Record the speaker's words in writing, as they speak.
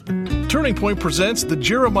Turning Point presents the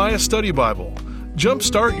Jeremiah Study Bible.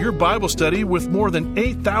 Jumpstart your Bible study with more than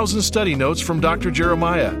 8,000 study notes from Dr.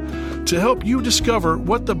 Jeremiah to help you discover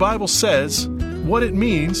what the Bible says, what it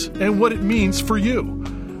means, and what it means for you.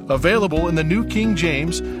 Available in the New King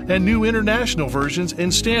James and New International versions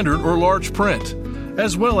in standard or large print,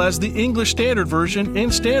 as well as the English Standard Version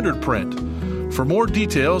in standard print. For more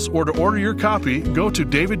details or to order your copy, go to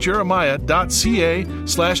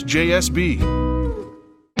davidjeremiah.ca/JSB.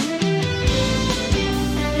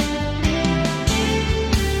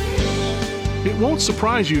 It won't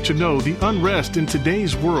surprise you to know the unrest in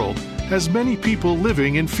today's world has many people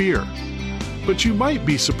living in fear. But you might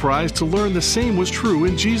be surprised to learn the same was true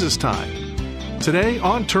in Jesus' time. Today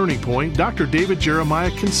on Turning Point, Dr. David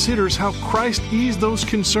Jeremiah considers how Christ eased those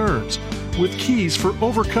concerns with keys for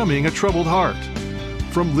overcoming a troubled heart.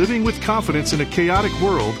 From living with confidence in a chaotic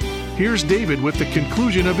world, here's David with the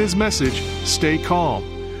conclusion of his message, Stay Calm.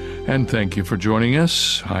 And thank you for joining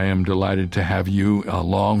us. I am delighted to have you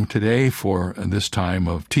along today for this time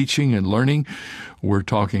of teaching and learning. We're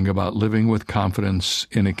talking about living with confidence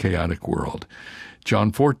in a chaotic world.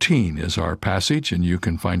 John 14 is our passage, and you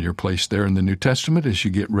can find your place there in the New Testament as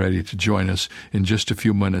you get ready to join us in just a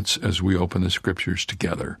few minutes as we open the Scriptures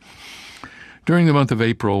together. During the month of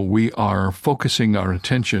April, we are focusing our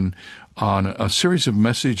attention on a series of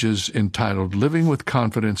messages entitled Living with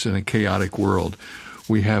Confidence in a Chaotic World.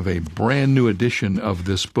 We have a brand new edition of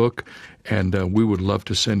this book, and we would love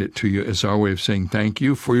to send it to you as our way of saying thank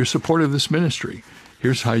you for your support of this ministry.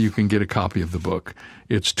 Here's how you can get a copy of the book.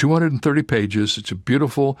 It's 230 pages. It's a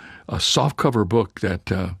beautiful, softcover book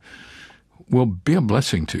that will be a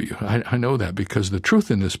blessing to you. I know that because the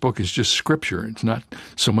truth in this book is just Scripture. It's not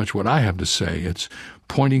so much what I have to say. It's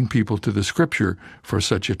pointing people to the Scripture for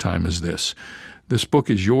such a time as this. This book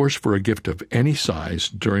is yours for a gift of any size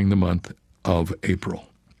during the month of April.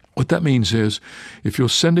 What that means is if you'll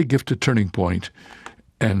send a gift to Turning Point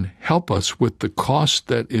and help us with the cost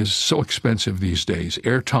that is so expensive these days,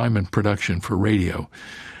 airtime and production for radio,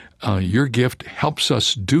 your gift helps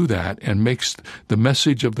us do that and makes the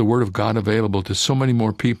message of the Word of God available to so many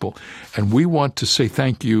more people. And we want to say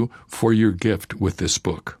thank you for your gift with this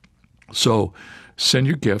book. So send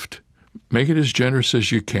your gift, make it as generous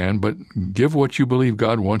as you can, but give what you believe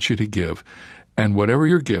God wants you to give. And whatever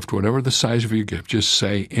your gift, whatever the size of your gift, just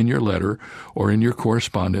say in your letter or in your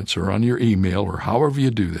correspondence or on your email or however you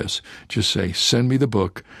do this, just say, send me the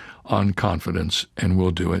book on confidence, and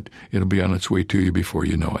we'll do it. It'll be on its way to you before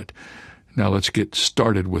you know it. Now let's get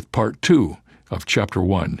started with part 2 of chapter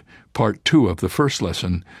 1, part 2 of the first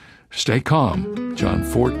lesson, Stay Calm, John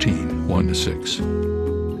 14, 1-6.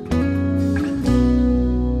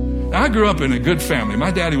 I grew up in a good family.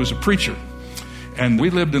 My daddy was a preacher. And we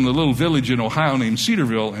lived in a little village in Ohio named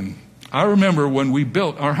Cedarville, and I remember when we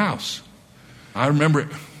built our house. I remember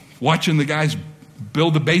watching the guys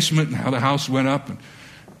build the basement and how the house went up. And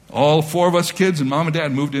all 4 of us kids and mom and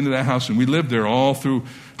dad moved into that house, and we lived there all through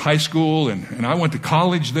high school. And I went to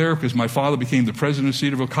college there because my father became the president of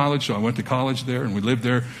Cedarville College, so I went to college there, and we lived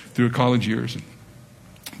there through college years. And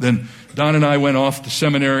then Don and I went off to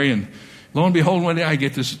seminary, and lo and behold, one day I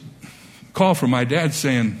get this call from my dad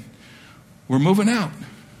saying, we're moving out.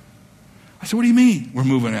 I said, what do you mean we're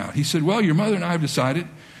moving out? He said, well, your mother and I have decided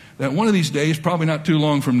that one of these days, probably not too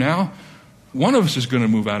long from now, one of us is going to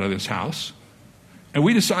move out of this house. And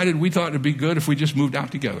we decided we thought it'd be good if we just moved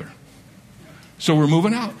out together. So we're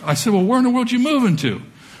moving out. I said, well, where in the world are you moving to?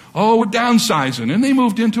 Oh, we're downsizing. And they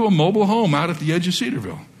moved into a mobile home out at the edge of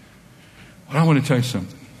Cedarville. But I want to tell you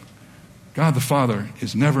something. God the Father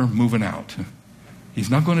is never moving out. He's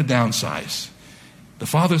not going to downsize. The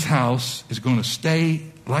Father's house is going to stay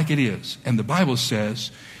like it is. And the Bible says,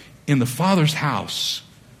 in the Father's house,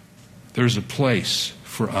 there's a place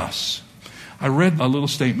for us. I read a little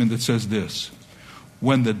statement that says this: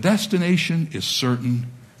 when the destination is certain,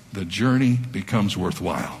 the journey becomes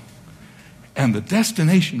worthwhile. And the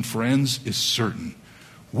destination, friends, is certain.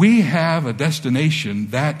 We have a destination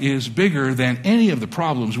that is bigger than any of the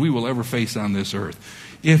problems we will ever face on this earth.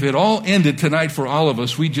 If it all ended tonight for all of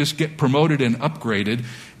us, we just get promoted and upgraded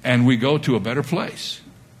and we go to a better place.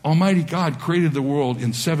 Almighty God created the world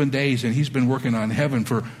in 7 days, and He's been working on heaven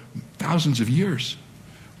for thousands of years.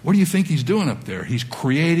 What do you think He's doing up there? He's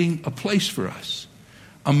creating a place for us,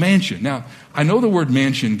 a mansion. Now, I know the word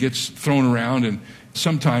mansion gets thrown around and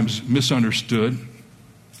sometimes misunderstood.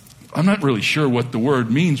 I'm not really sure what the word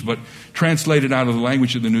means, but translated out of the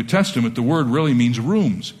language of the New Testament, the word really means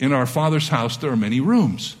rooms. In our Father's house, there are many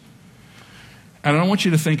rooms. And I don't want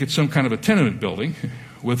you to think it's some kind of a tenement building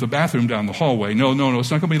with a bathroom down the hallway. No,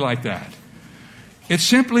 it's not going to be like that. It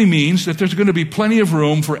simply means that there's going to be plenty of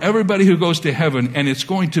room for everybody who goes to heaven, and it's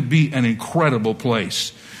going to be an incredible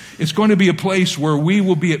place. It's going to be a place where we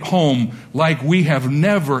will be at home like we have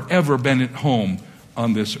never, ever been at home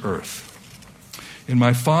on this earth. In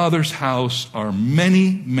my Father's house are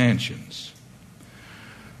many mansions.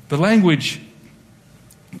 The language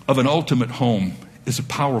of an ultimate home is a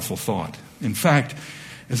powerful thought. In fact,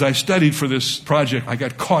 as I studied for this project, I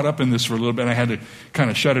got caught up in this for a little bit. I had to kind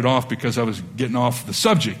of shut it off because I was getting off the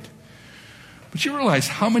subject. But you realize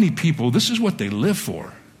how many people, this is what they live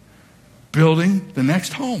for, building the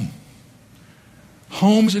next home.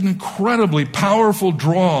 Home's an incredibly powerful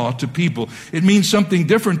draw to people. It means something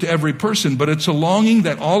different to every person, but it's a longing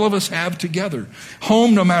that all of us have together.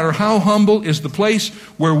 Home, no matter how humble, is the place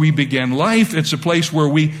where we begin life. It's a place where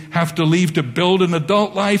we have to leave to build an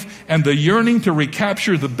adult life, and the yearning to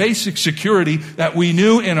recapture the basic security that we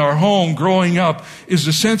knew in our home growing up is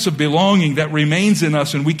a sense of belonging that remains in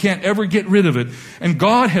us, and we can't ever get rid of it. And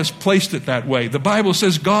God has placed it that way. The Bible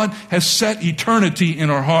says God has set eternity in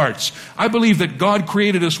our hearts. I believe that God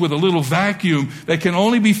created us with a little vacuum that can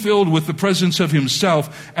only be filled with the presence of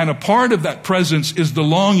Himself, and a part of that presence is the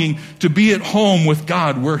longing to be at home with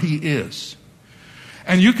God where He is.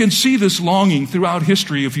 And you can see this longing throughout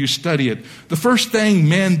history if you study it. The first thing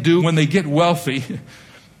men do when they get wealthy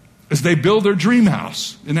is they build their dream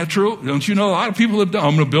house. Isn't that true? Don't you know a lot of people have done,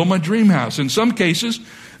 I'm going to build my dream house. In some cases,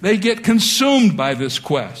 they get consumed by this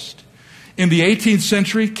quest. In the 18th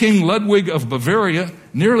century, King Ludwig of Bavaria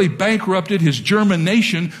nearly bankrupted his German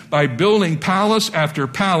nation by building palace after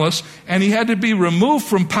palace, and he had to be removed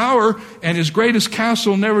from power, and his greatest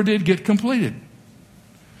castle never did get completed.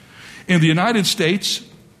 In the United States,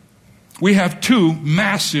 we have two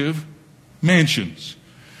massive mansions.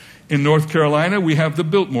 In North Carolina, we have the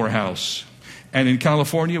Biltmore House, and in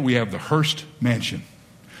California, we have the Hearst Mansion.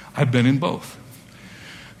 I've been in both.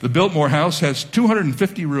 The Biltmore House has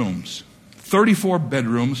 250 rooms, 34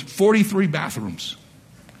 bedrooms, 43 bathrooms.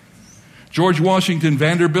 George Washington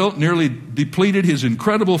Vanderbilt nearly depleted his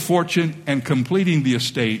incredible fortune and completing the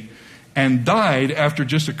estate, and died after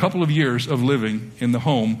just a couple of years of living in the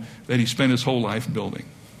home that he spent his whole life building.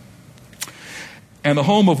 And the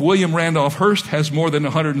home of William Randolph Hearst has more than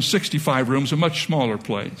 165 rooms, a much smaller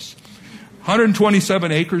place.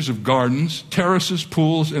 127 acres of gardens, terraces,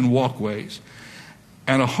 pools, and walkways.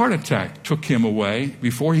 And a heart attack took him away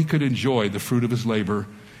before he could enjoy the fruit of his labor.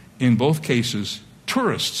 In both cases,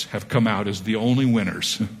 tourists have come out as the only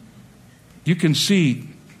winners. You can see,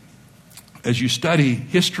 as you study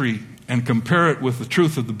history and compare it with the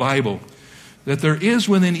truth of the Bible, that there is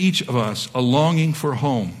within each of us a longing for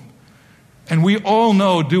home. And we all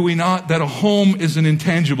know, do we not, that a home is an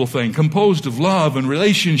intangible thing, composed of love and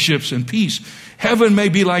relationships and peace. Heaven may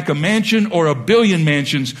be like a mansion or a billion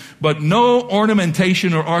mansions, but no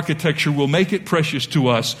ornamentation or architecture will make it precious to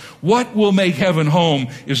us. What will make heaven home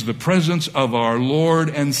is the presence of our Lord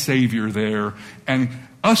and Savior there, and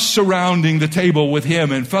us surrounding the table with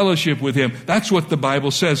Him and fellowship with Him. That's what the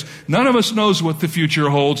Bible says. None of us knows what the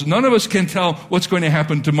future holds. None of us can tell what's going to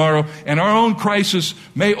happen tomorrow. And our own crisis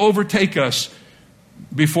may overtake us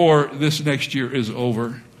before this next year is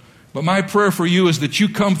over. But my prayer for you is that you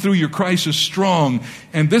come through your crisis strong.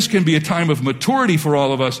 And this can be a time of maturity for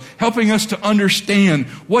all of us, helping us to understand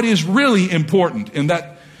what is really important, in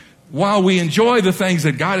that while we enjoy the things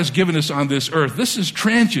that God has given us on this earth, this is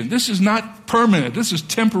transient. This is not permanent. This is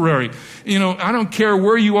temporary. You know, I don't care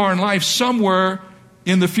where you are in life. Somewhere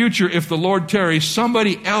in the future, if the Lord tarries,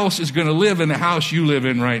 somebody else is going to live in the house you live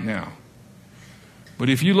in right now. But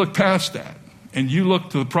if you look past that and you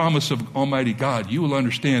look to the promise of Almighty God, you will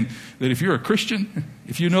understand that if you're a Christian,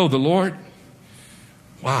 if you know the Lord,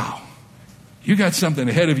 wow, you got something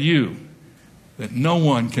ahead of you that no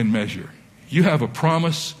one can measure. You have a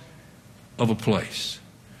promise of a place.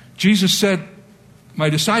 Jesus said, my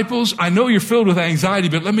disciples, I know you're filled with anxiety,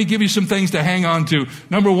 but let me give you some things to hang on to.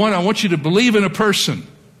 Number one, I want you to believe in a person.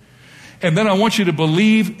 And then I want you to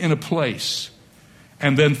believe in a place.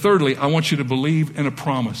 And then thirdly, I want you to believe in a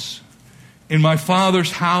promise. In my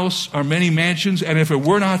Father's house are many mansions, and if it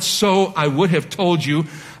were not so, I would have told you.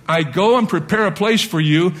 I go and prepare a place for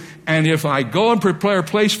you, and if I go and prepare a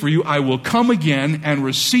place for you, I will come again and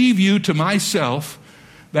receive you to myself,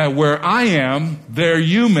 that where I am, there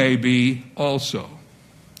you may be also.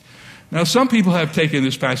 Now, some people have taken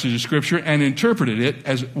this passage of Scripture and interpreted it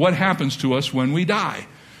as what happens to us when we die.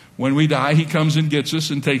 When we die, He comes and gets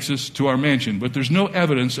us and takes us to our mansion. But there's no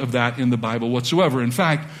evidence of that in the Bible whatsoever. In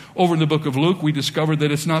fact, over in the book of Luke, we discovered that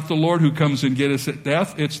it's not the Lord who comes and gets us at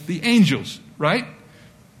death, it's the angels, right?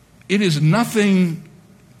 It is nothing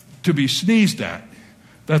to be sneezed at.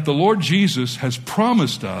 that the Lord Jesus has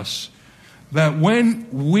promised us that when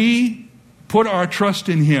we put our trust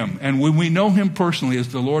in Him and when we know Him personally as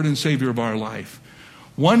the Lord and Savior of our life,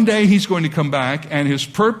 one day He's going to come back, and His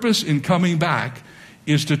purpose in coming back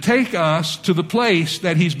is to take us to the place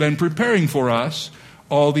that He's been preparing for us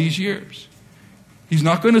all these years. He's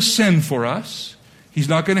not going to send for us. He's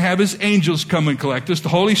not going to have His angels come and collect us. The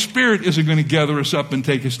Holy Spirit isn't going to gather us up and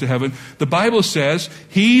take us to heaven. The Bible says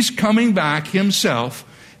He's coming back Himself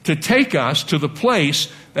to take us to the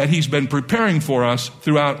place that He's been preparing for us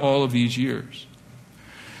throughout all of these years.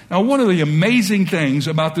 Now, one of the amazing things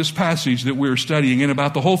about this passage that we're studying and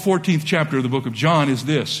about the whole 14th chapter of the book of John is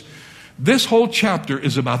this. This whole chapter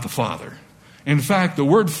is about the Father. In fact, the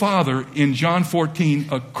word Father in John 14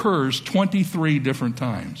 occurs 23 different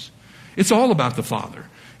times. It's all about the Father.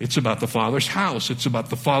 It's about the Father's house. It's about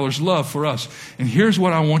the Father's love for us. And here's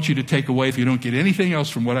what I want you to take away if you don't get anything else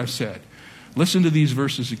from what I've said. Listen to these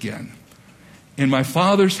verses again. In my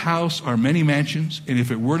Father's house are many mansions, and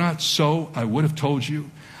if it were not so, I would have told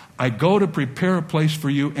you. I go to prepare a place for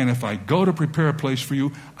you, and if I go to prepare a place for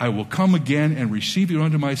you, I will come again and receive you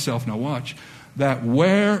unto myself. Now watch. That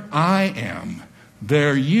where I am,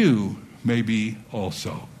 there you may be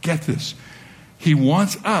also. Get this. He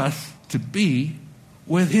wants us to be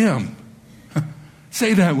with Him.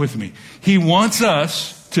 Say that with me. He wants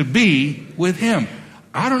us to be with Him.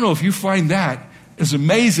 I don't know if you find that as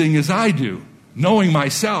amazing as I do, knowing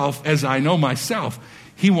myself as I know myself.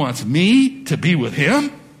 He wants me to be with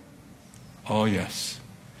Him? Oh, yes.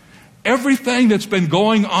 Everything that's been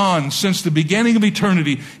going on since the beginning of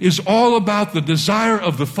eternity is all about the desire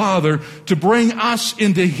of the Father to bring us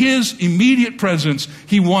into His immediate presence.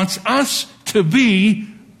 He wants us to be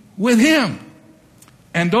with Him.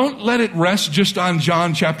 And don't let it rest just on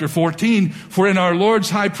John chapter 14, for in our Lord's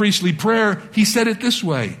high priestly prayer, He said it this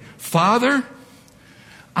way, Father,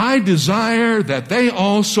 I desire that they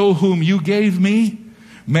also whom you gave me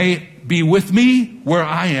may be with me where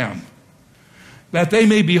I am, that they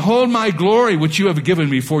may behold my glory which you have given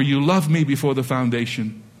me, for you loved me before the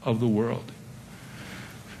foundation of the world.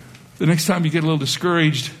 The next time you get a little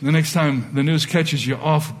discouraged, the next time the news catches you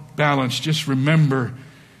off balance, just remember,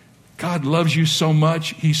 God loves you so much,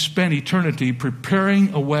 He spent eternity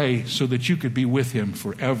preparing a way so that you could be with Him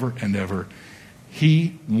forever and ever.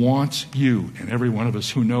 He wants you and every one of us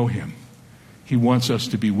who know Him. He wants us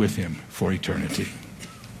to be with Him for eternity.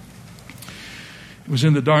 It was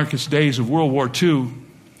in the darkest days of World War II,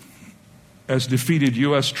 as defeated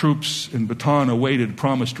U.S. troops in Bataan awaited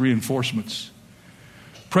promised reinforcements.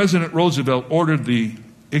 President Roosevelt ordered the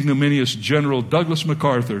ignominious General Douglas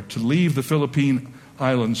MacArthur to leave the Philippine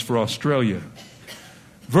Islands for Australia,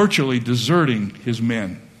 virtually deserting his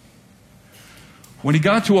men. When he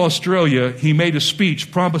got to Australia, he made a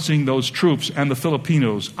speech promising those troops and the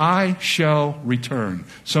Filipinos, I shall return.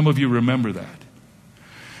 Some of you remember that.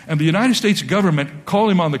 And the United States government called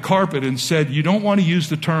him on the carpet and said, you don't want to use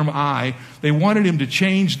the term I. They wanted him to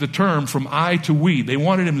change the term from I to we. They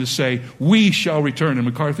wanted him to say, we shall return. And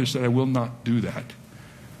MacArthur said, I will not do that.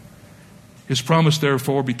 His promise,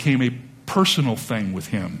 therefore, became a personal thing with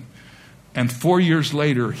him. And 4 years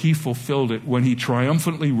later, he fulfilled it when he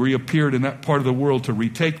triumphantly reappeared in that part of the world to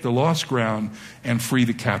retake the lost ground and free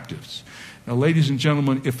the captives. Now, ladies and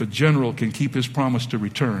gentlemen, if a general can keep his promise to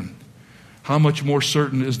return, how much more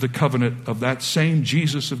certain is the covenant of that same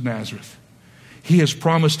Jesus of Nazareth? He has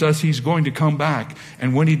promised us He's going to come back.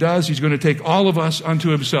 And when He does, He's going to take all of us unto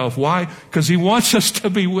Himself. Why? Because He wants us to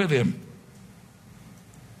be with Him.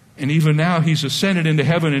 And even now, He's ascended into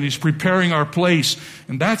heaven and He's preparing our place.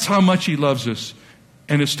 And that's how much He loves us.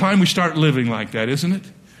 And it's time we start living like that, isn't it?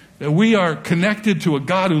 That we are connected to a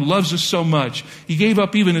God who loves us so much. He gave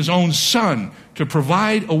up even His own Son to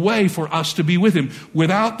provide a way for us to be with Him.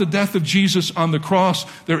 Without the death of Jesus on the cross,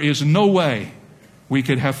 there is no way we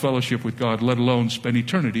could have fellowship with God, let alone spend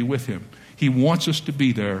eternity with Him. He wants us to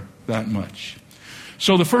be there that much.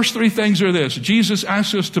 So the first three things are this. Jesus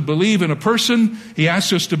asks us to believe in a person. He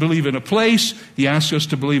asks us to believe in a place. He asks us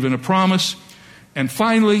to believe in a promise. And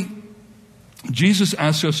finally, Jesus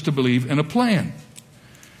asks us to believe in a plan.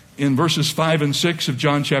 In verses 5 and 6 of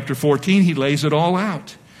John chapter 14, He lays it all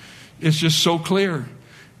out. It's just so clear.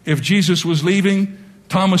 If Jesus was leaving,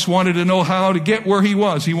 Thomas wanted to know how to get where he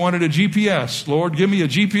was. He wanted a GPS. Lord, give me a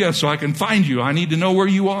GPS so I can find you. I need to know where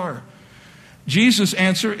you are. Jesus'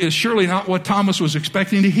 answer is surely not what Thomas was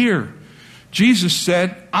expecting to hear. Jesus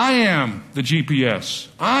said, I am the GPS.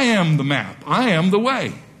 I am the map. I am the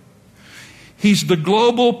way. He's the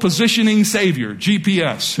global positioning Savior,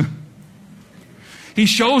 GPS. He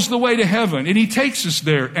shows the way to heaven, and He takes us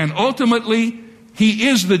there. And ultimately, He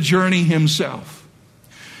is the journey Himself.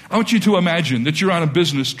 I want you to imagine that you're on a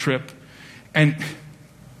business trip, and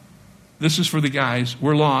this is for the guys.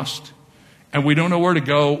 We're lost, and we don't know where to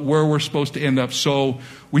go, where we're supposed to end up. So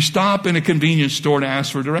we stop in a convenience store to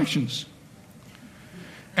ask for directions.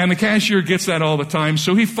 And the cashier gets that all the time,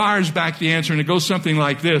 so he fires back the answer, and it goes something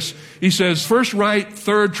like this. He says, first right,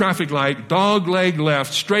 third traffic light, dog leg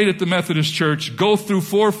left, straight at the Methodist church, go through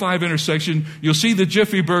 4 or 5 intersections, you'll see the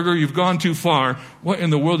Jiffy Burger, you've gone too far. What in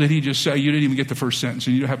the world did he just say? You didn't even get the first sentence,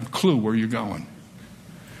 and you don't have a clue where you're going.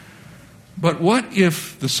 But what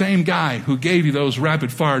if the same guy who gave you those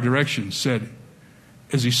rapid-fire directions said,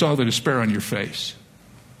 as he saw the despair on your face,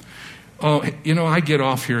 oh, I get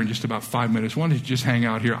off here in just about 5 minutes. Why don't you just hang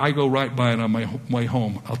out here? I go right by it on my way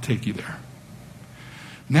home. I'll take you there.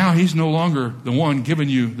 Now he's no longer the one giving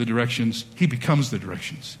you the directions. He becomes the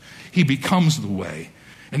directions. He becomes the way.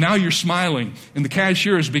 And now you're smiling, and the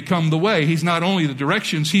cashier has become the way. He's not only the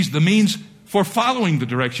directions, he's the means for following the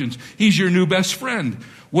directions. He's your new best friend.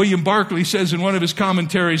 William Barclay says in one of his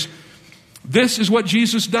commentaries, this is what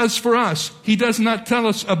Jesus does for us. He does not tell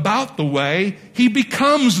us about the way. He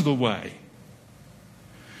becomes the way.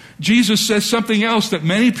 Jesus says something else that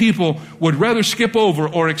many people would rather skip over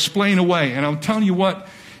or explain away. And I'm telling you what,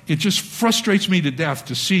 it just frustrates me to death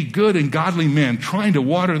to see good and godly men trying to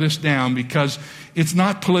water this down because it's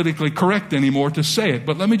not politically correct anymore to say it.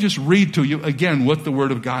 But let me just read to you again what the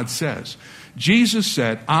Word of God says. Jesus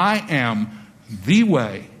said, I am the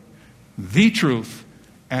way, the truth,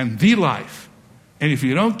 and the life. And if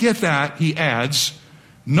you don't get that, he adds,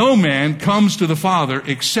 no man comes to the Father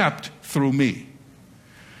except through me.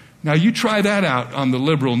 Now you try that out on the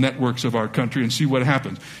liberal networks of our country and see what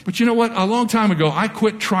happens. But you know what? A long time ago, I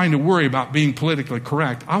quit trying to worry about being politically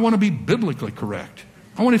correct. I want to be biblically correct.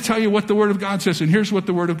 I want to tell you what the Word of God says. And here's what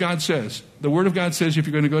the Word of God says. The Word of God says if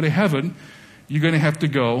you're going to go to heaven, you're going to have to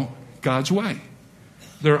go God's way.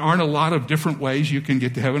 There aren't a lot of different ways you can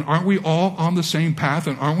get to heaven. Aren't we all on the same path,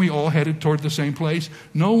 and aren't we all headed toward the same place?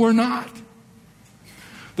 No, we're not.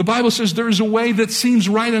 The Bible says there is a way that seems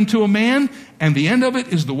right unto a man, and the end of it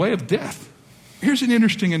is the way of death. Here's an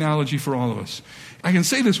interesting analogy for all of us. I can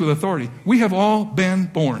say this with authority. We have all been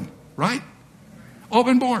born, right? All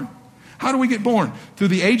been born. How do we get born? Through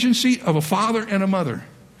the agency of a father and a mother.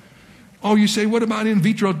 Oh, you say, what about in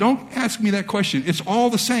vitro? Don't ask me that question. It's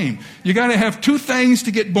all the same. You got to have 2 things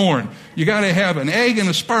to get born. You got to have an egg and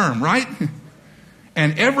a sperm, right?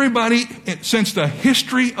 And everybody, since the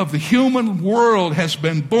history of the human world, has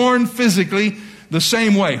been born physically the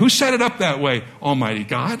same way. Who set it up that way? Almighty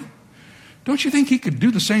God. Don't you think he could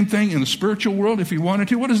do the same thing in the spiritual world if he wanted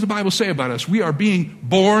to? What does the Bible say about us? We are being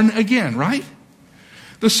born again, right?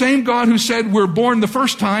 The same God who said we're born the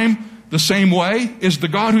first time the same way is the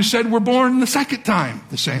God who said we're born the second time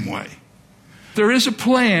the same way. There is a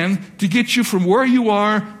plan to get you from where you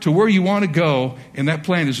are to where you want to go, and that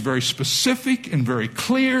plan is very specific and very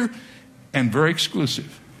clear and very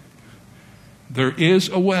exclusive. There is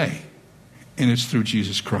a way, and it's through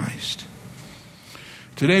Jesus Christ.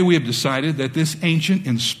 Today we have decided that this ancient,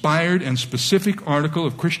 inspired, and specific article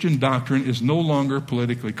of Christian doctrine is no longer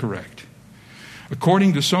politically correct.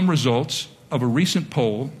 According to some results of a recent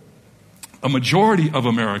poll, a majority of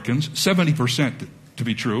Americans, 70% to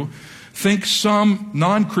be true, think some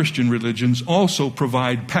non-Christian religions also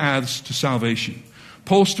provide paths to salvation.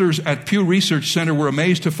 Pollsters at Pew Research Center were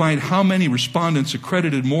amazed to find how many respondents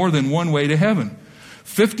accredited more than one way to heaven.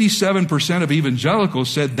 57% of evangelicals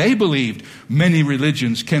said they believed many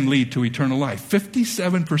religions can lead to eternal life.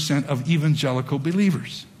 57% of evangelical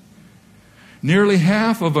believers. Nearly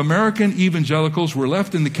half of American evangelicals were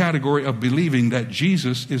left in the category of believing that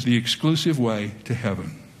Jesus is the exclusive way to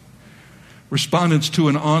heaven. Respondents to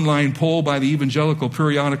an online poll by the evangelical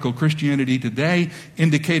periodical Christianity Today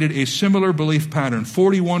indicated a similar belief pattern.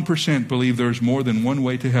 41% believe there's more than one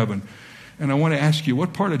way to heaven. And I want to ask you,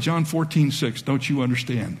 what part of John 14:6 don't you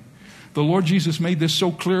understand? The Lord Jesus made this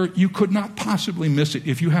so clear, you could not possibly miss it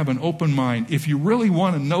if you have an open mind. If you really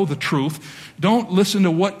want to know the truth, don't listen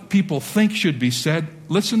to what people think should be said.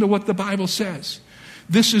 Listen to what the Bible says.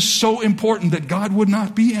 This is so important that God would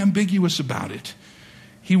not be ambiguous about it.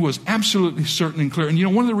 He was absolutely certain and clear. And you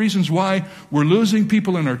know, one of the reasons why we're losing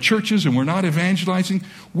people in our churches and we're not evangelizing,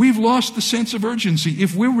 we've lost the sense of urgency.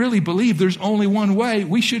 If we really believe there's only one way,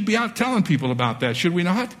 we should be out telling people about that, should we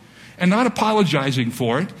not? And not apologizing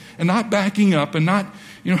for it, and not backing up, and not,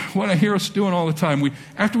 what I hear us doing all the time.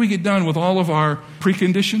 After we get done with all of our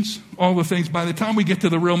preconditions, all the things, by the time we get to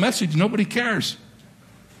the real message, nobody cares.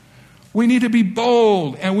 We need to be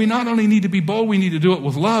bold, and we not only need to be bold, we need to do it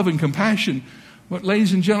with love and compassion. But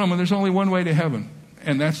ladies and gentlemen, there's only one way to heaven,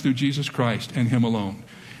 and that's through Jesus Christ and Him alone.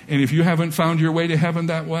 And if you haven't found your way to heaven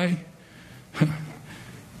that way,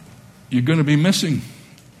 you're going to be missing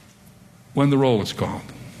when the roll is called.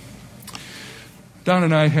 Don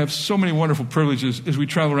and I have so many wonderful privileges as we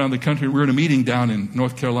travel around the country. We were in a meeting down in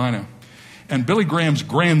North Carolina, and Billy Graham's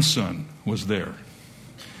grandson was there.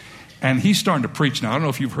 And he's starting to preach now. I don't know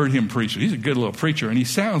if you've heard him preach. He's a good little preacher, and he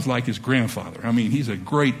sounds like his grandfather. I mean, he's a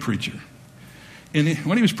great preacher. And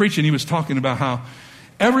when he was preaching, he was talking about how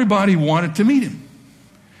everybody wanted to meet him.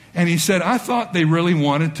 And he said, I thought they really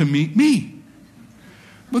wanted to meet me.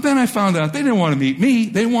 But then I found out they didn't want to meet me.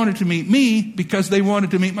 They wanted to meet me because they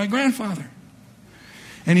wanted to meet my grandfather.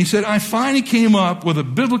 And he said, I finally came up with a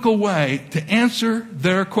biblical way to answer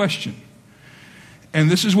their question.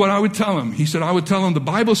 And this is what I would tell him. He said, I would tell him the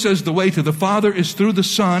Bible says the way to the Father is through the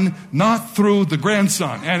Son, not through the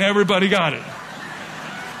grandson. And everybody got it.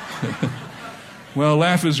 Well,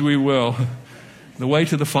 laugh as we will. The way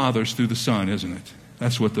to the Father is through the Son, isn't it?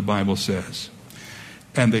 That's what the Bible says.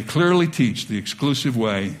 And they clearly teach the exclusive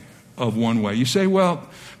way of one way. You say, well,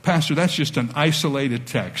 Pastor, that's just an isolated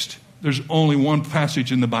text. There's only one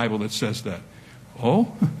passage in the Bible that says that.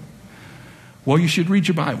 Oh? Well, you should read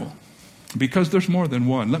your Bible because there's more than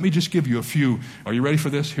one. Let me just give you a few. Are you ready for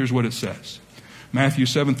this? Here's what it says. Matthew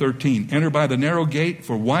 7:13. Enter by the narrow gate,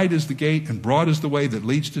 for wide is the gate and broad is the way that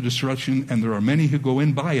leads to destruction, and there are many who go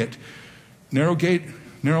in by it. Narrow gate,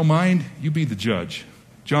 narrow mind, you be the judge.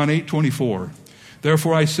 John 8:24.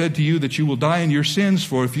 Therefore I said to you that you will die in your sins,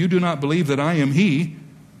 for if you do not believe that I am he,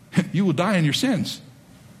 you will die in your sins.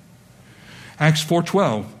 Acts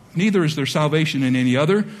 4:12. Neither is there salvation in any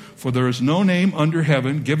other, for there is no name under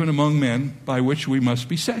heaven given among men by which we must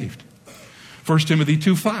be saved. 1 Timothy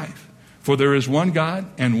 2:5. For there is one God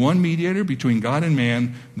and one mediator between God and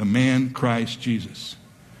man, the man Christ Jesus.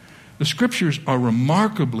 The scriptures are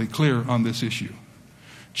remarkably clear on this issue.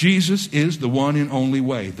 Jesus is the one and only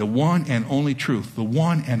way, the one and only truth, the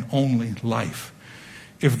one and only life.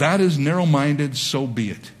 If that is narrow-minded, so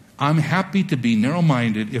be it. I'm happy to be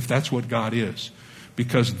narrow-minded if that's what God is,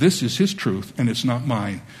 because this is his truth and it's not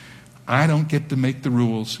mine. I don't get to make the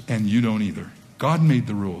rules, and you don't either. God made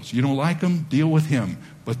the rules. You don't like them, deal with him.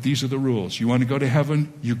 But these are the rules. You want to go to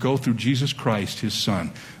heaven? You go through Jesus Christ, his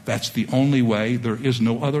Son. That's the only way. There is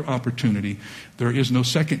no other opportunity. There is no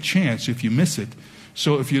second chance if you miss it.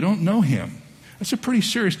 So if you don't know him, that's a pretty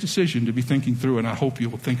serious decision to be thinking through, and I hope you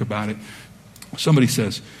will think about it. Somebody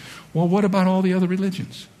says, well, what about all the other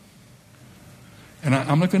religions? And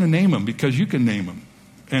I'm not going to name them because you can name them.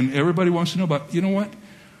 And everybody wants to know about, you know what?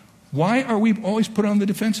 Why are we always put on the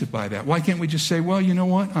defensive by that? Why can't we just say, well, you know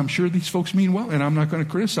what? I'm sure these folks mean well, and I'm not going to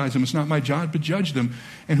criticize them. It's not my job to judge them.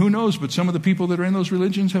 And who knows, but some of the people that are in those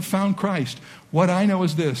religions have found Christ. What I know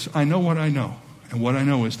is this. I know what I know. And what I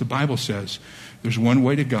know is the Bible says there's one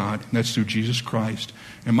way to God, and that's through Jesus Christ.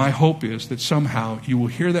 And my hope is that somehow you will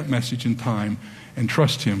hear that message in time and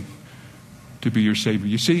trust him to be your Savior.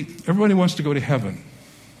 You see, everybody wants to go to heaven,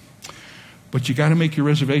 but you got to make your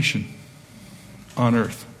reservation on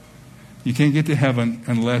earth. You can't get to heaven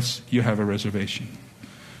unless you have a reservation.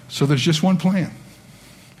 So there's just one plan.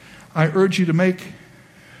 I urge you to make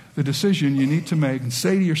the decision you need to make and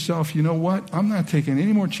say to yourself, you know what? I'm not taking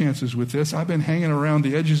any more chances with this. I've been hanging around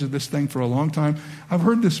the edges of this thing for a long time. I've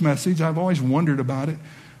heard this message. I've always wondered about it.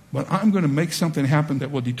 But I'm going to make something happen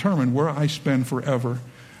that will determine where I spend forever.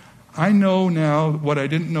 I know now what I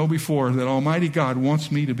didn't know before, that Almighty God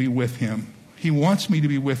wants me to be with him. He wants me to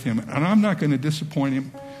be with him, and I'm not going to disappoint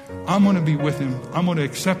him. I'm going to be with him. I'm going to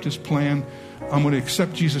accept his plan. I'm going to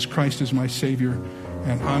accept Jesus Christ as my Savior,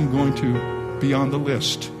 and I'm going to be on the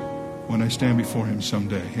list when I stand before him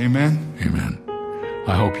someday. Amen? Amen.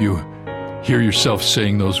 I hope you hear yourself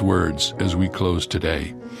saying those words as we close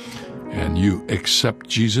today, and you accept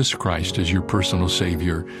Jesus Christ as your personal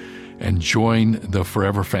Savior and join the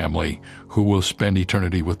forever family who will spend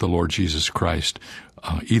eternity with the Lord Jesus Christ.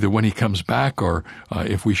 Either when he comes back or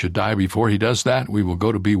if we should die before he does that, we will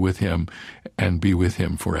go to be with him and be with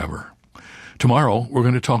him forever. Tomorrow, we're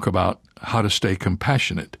going to talk about how to stay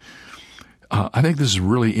compassionate. I think this is a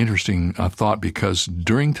really interesting thought, because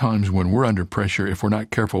during times when we're under pressure, if we're not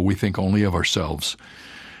careful, we think only of ourselves.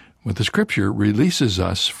 But the Scripture releases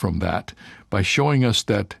us from that by showing us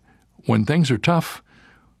that when things are tough,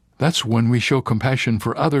 that's when we show compassion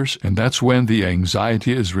for others, and that's when the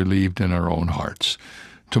anxiety is relieved in our own hearts.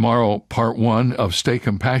 Tomorrow, part 1 of Stay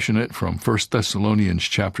Compassionate from 1 Thessalonians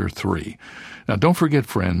chapter 3. Now, don't forget,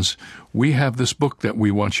 friends, we have this book that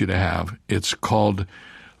we want you to have. It's called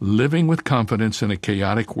Living with Confidence in a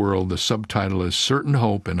Chaotic World. The subtitle is Certain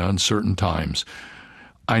Hope in Uncertain Times.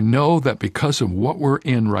 I know that because of what we're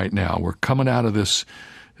in right now, we're coming out of this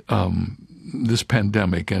this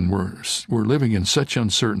pandemic, and we're living in such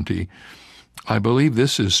uncertainty, I believe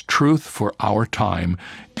this is truth for our time,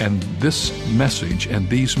 and this message and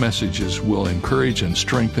these messages will encourage and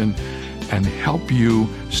strengthen and help you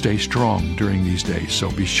stay strong during these days.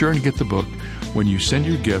 So be sure to get the book. When you send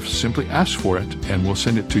your gifts, simply ask for it, and we'll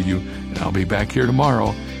send it to you. And I'll be back here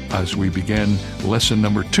tomorrow as we begin lesson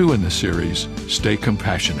number 2 in the series, Stay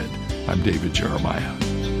Compassionate. I'm David Jeremiah.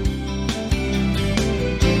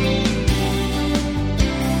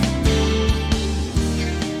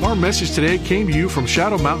 Our message today came to you from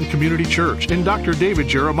Shadow Mountain Community Church and Dr. David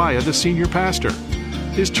Jeremiah, the senior pastor.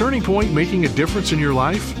 Is Turning Point making a difference in your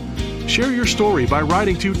life? Share your story by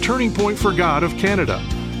writing to Turning Point for God of Canada,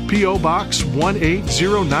 P.O. Box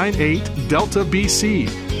 18098, Delta, BC,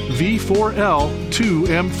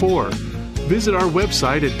 V4L2M4. Visit our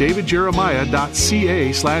website at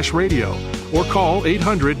davidjeremiah.ca/radio or call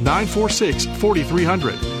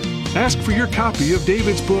 800-946-4300. Ask for your copy of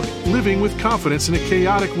David's book, Living with Confidence in a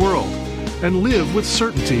Chaotic World, and live with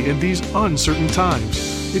certainty in these uncertain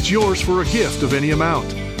times. It's yours for a gift of any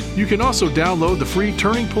amount. You can also download the free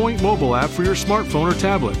Turning Point mobile app for your smartphone or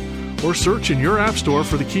tablet, or search in your app store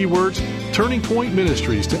for the keywords Turning Point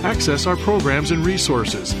Ministries to access our programs and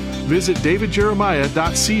resources. Visit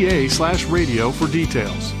davidjeremiah.ca/radio for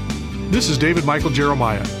details. This is David Michael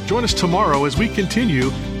Jeremiah. Join us tomorrow as we continue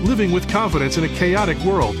living with confidence in a chaotic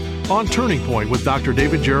world on Turning Point with Dr.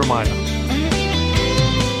 David Jeremiah.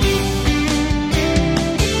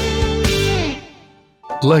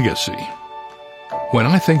 Legacy. When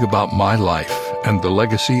I think about my life and the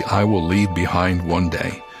legacy I will leave behind one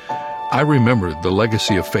day, I remember the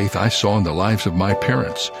legacy of faith I saw in the lives of my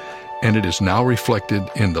parents, and it is now reflected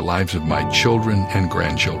in the lives of my children and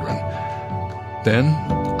grandchildren. Then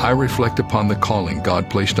I reflect upon the calling God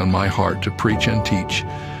placed on my heart to preach and teach,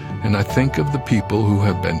 and I think of the people who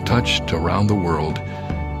have been touched around the world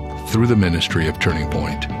through the ministry of Turning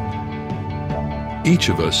Point. Each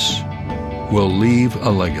of us will leave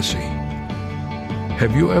a legacy.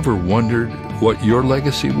 Have you ever wondered what your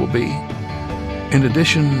legacy will be? In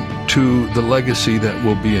addition to the legacy that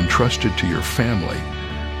will be entrusted to your family,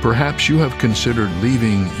 perhaps you have considered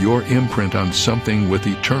leaving your imprint on something with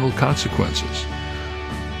eternal consequences.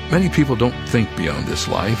 Many people don't think beyond this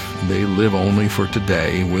life. They live only for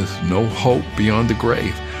today with no hope beyond the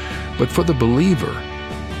grave. But for the believer,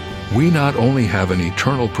 we not only have an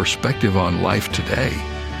eternal perspective on life today,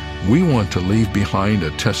 we want to leave behind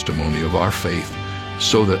a testimony of our faith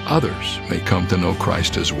so that others may come to know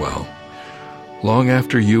Christ as well. Long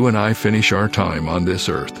after you and I finish our time on this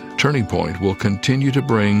earth, Turning Point will continue to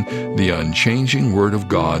bring the unchanging Word of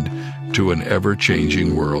God to an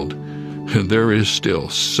ever-changing world. There is still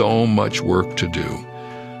so much work to do.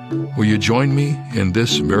 Will you join me in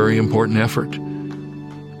this very important effort?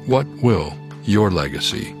 What will your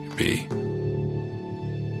legacy be?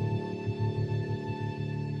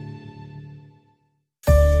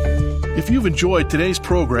 If you've enjoyed today's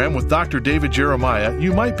program with Dr. David Jeremiah,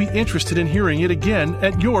 you might be interested in hearing it again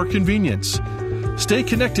at your convenience. Stay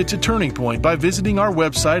connected to Turning Point by visiting our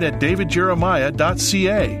website at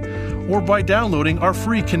davidjeremiah.ca or by downloading our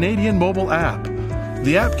free Canadian mobile app.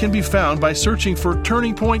 The app can be found by searching for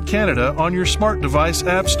Turning Point Canada on your smart device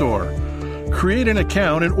app store. Create an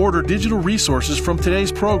account and order digital resources from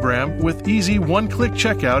today's program with easy one-click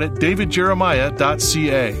checkout at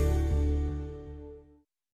davidjeremiah.ca.